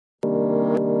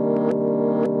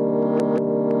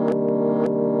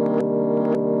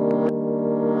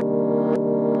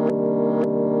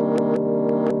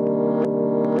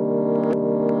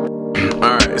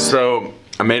Alright, so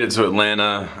I made it to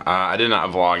Atlanta. I did not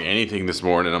vlog anything this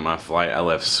morning on my flight. I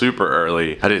left super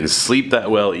early. I didn't sleep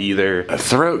that well either. My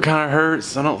throat kind of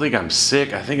hurts. I don't think I'm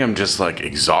sick. I think I'm just like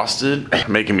exhausted,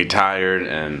 making me tired,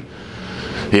 and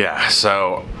yeah,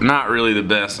 so not really the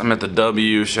best. I'm at the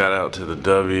W. Shout out to the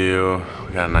W.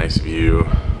 We got a nice view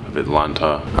of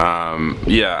Atlanta.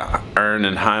 Yeah, Ern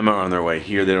and Jaime are on their way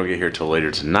here. They don't get here till later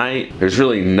tonight. There's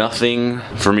really nothing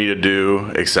for me to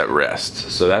do except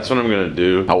rest. So that's what I'm gonna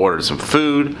do. I ordered some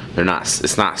food.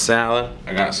 It's not salad.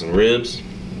 I got some ribs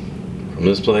from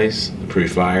this place. Pretty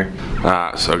fire.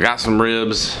 So I got some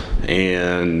ribs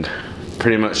and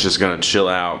pretty much just gonna chill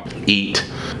out, eat,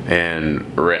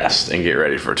 and rest and get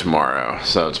ready for tomorrow.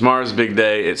 So tomorrow's a big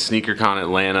day. It's Sneakercon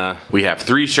Atlanta. We have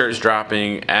 3 shirts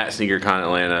dropping at Sneakercon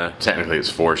Atlanta. Technically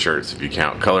it's 4 shirts if you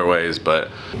count colorways,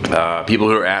 but people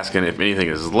who are asking if anything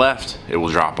is left, it will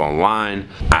drop online.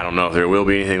 I don't know if there will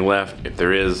be anything left. If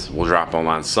there is, we'll drop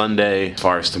online Sunday. As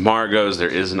far as tomorrow goes, there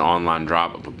is an online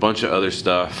drop of a bunch of other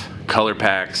stuff. Color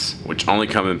packs, which only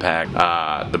come in pack.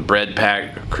 The bread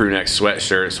pack crew neck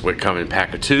sweatshirts would come in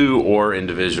pack of 2 or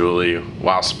individually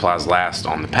while supplies last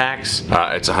on the packs.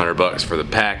 It's $100 for the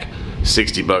pack,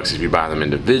 $60 if you buy them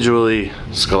individually.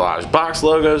 Scalage box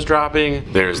logos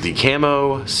dropping. There's the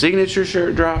camo signature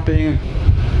shirt dropping,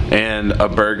 and a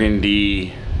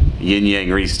burgundy yin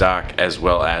yang restock, as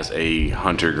well as a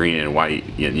hunter green and white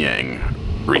yin yang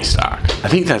restock. I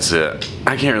think that's it.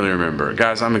 I can't really remember.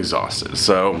 Guys, I'm exhausted.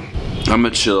 So I'm gonna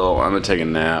chill, I'm gonna take a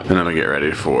nap, and I'm gonna get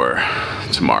ready for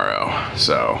tomorrow.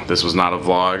 So this was not a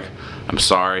vlog. I'm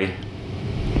sorry,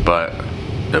 but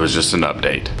it was just an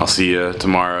update. I'll see you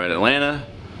tomorrow in Atlanta,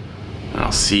 and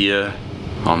I'll see you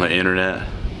on the internet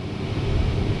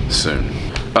soon.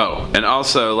 Oh, and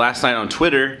also last night on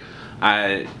Twitter,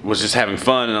 I was just having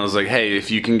fun, and I was like, hey,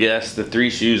 if you can guess the 3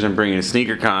 shoes I'm bringing to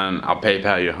SneakerCon, I'll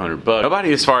PayPal you $100.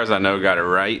 Nobody, as far as I know, got it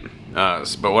right.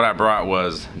 But what I brought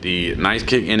was the Nice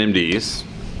Kick NMDs.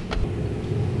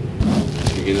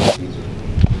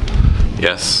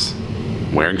 Yes,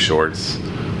 wearing shorts.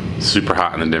 Super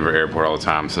hot in the Denver airport all the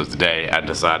time, so today I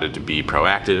decided to be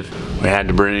proactive. We had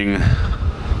to bring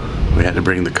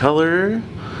the color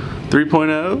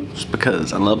 3.0 just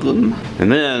because I love them.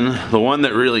 And then the one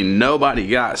that really nobody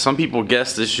got, some people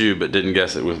guessed this shoe but didn't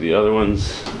guess it with the other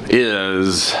ones,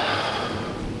 is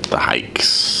the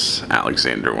Hikes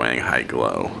Alexander Wang Hike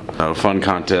Low. So fun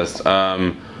contest.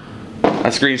 I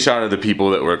screenshotted the people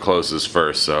that were closest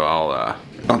first, so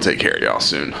I'll take care of y'all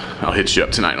soon. I'll hit you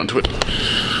up tonight on Twitter.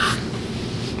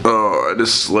 Oh, I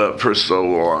just slept for so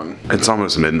long. It's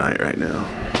almost midnight right now,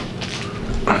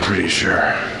 I'm pretty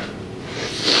sure.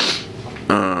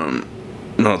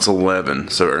 No, it's 11,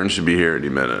 so Ern should be here any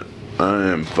minute. I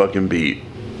am fucking beat.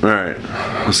 Alright,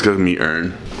 let's go meet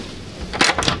Ern.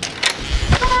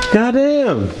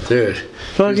 Goddamn! Dude.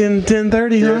 Fucking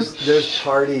 10:30, huh? There's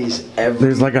parties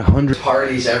There's like 100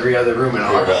 parties every other room, and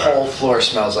our whole floor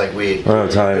smells like weed. Oh,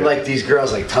 tight. And like these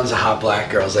girls, like tons of hot black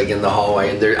girls, like in the hallway,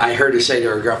 and I heard her say to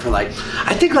her girlfriend, like,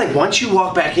 I think like once you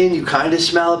walk back in, you kind of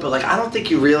smell it, but like I don't think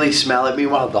you really smell it.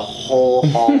 Meanwhile, the whole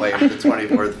hallway of the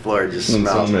 24th floor just smells.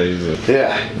 That's amazing.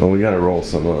 Yeah. Well, we gotta roll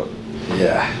some up.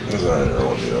 Yeah. That's what I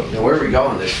roll you up. Now, where are we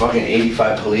going? There's fucking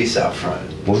 85 police out front.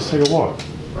 Well, let's take a walk.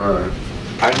 Alright.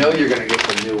 I know you're gonna get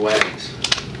the new wangs.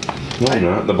 No,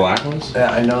 not the black ones?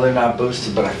 Yeah, I know they're not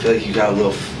boosted, but I feel like you got a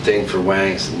little thing for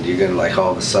wangs, and you're gonna like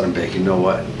all of a sudden be like, you know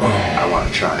what? I want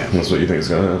to try them. That's what you think is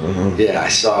gonna happen, huh? Yeah, I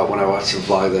saw it when I watched the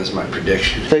vlog. That was my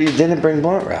prediction. So you didn't bring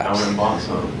blunt wraps? I went and bought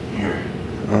some. Here.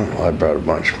 Oh, well, I brought a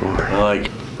bunch more. I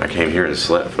came here and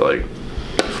slept for like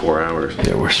 4 hours.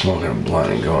 Yeah, we're smoking a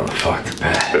blunt and going to fuck the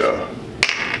bed. Yeah.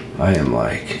 I am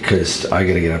like, because I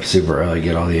gotta get up super early,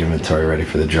 get all the inventory ready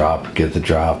for the drop, get the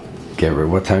drop, get rid.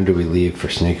 What time do we leave for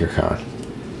SneakerCon?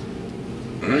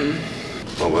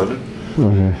 11?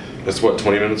 Okay. That's what,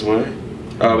 20 minutes away?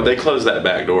 But they closed that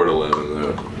back door at 11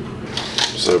 though.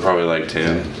 So probably like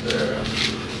 10. Yeah.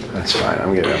 That's fine,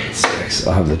 I'm getting up at 6.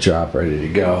 I'll have the drop ready to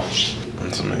go.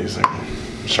 That's amazing.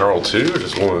 Charles 2 or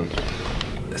just 1?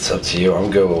 It's up to you.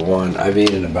 I'm good with 1. I've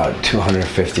eaten about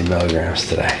 250 milligrams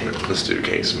today. This dude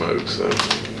can't smoke, so.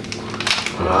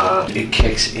 It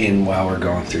kicks in while we're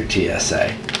going through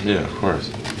TSA. Yeah, of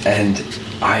course. And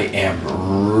I am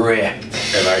ripped.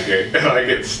 And I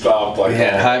get stopped like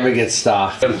Yeah, Jaime gets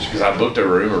stopped. Because I booked a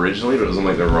room originally, but it was in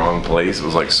like the wrong place. It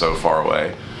was like so far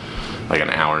away, like an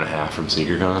hour and a half from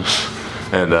SneakerCon,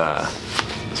 and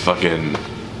it's fucking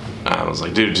I was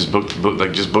like, dude, just book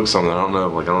something. I don't know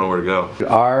where to go.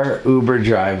 Our Uber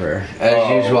driver,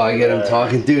 as usual, I get him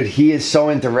talking. Dude, he is so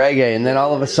into reggae, and then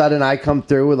all of a sudden I come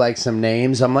through with like some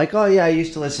names. I'm like, oh yeah, I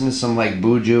used to listen to some like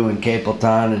Buju and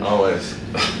Capleton, and always.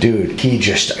 Dude,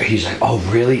 he's like, oh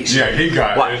really? So, yeah, he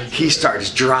got it. He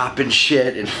starts dropping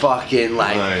shit and fucking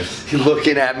like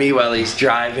looking at me while he's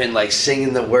driving, like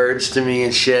singing the words to me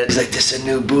and shit. He's like, this is a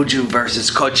new Buju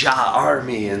versus Koja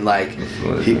Army, and like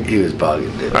he was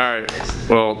bugging, dude. Alright,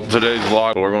 well, today's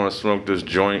vlog, we're gonna smoke this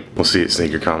joint. We'll see you at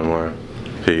Sneakercon tomorrow.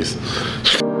 Peace.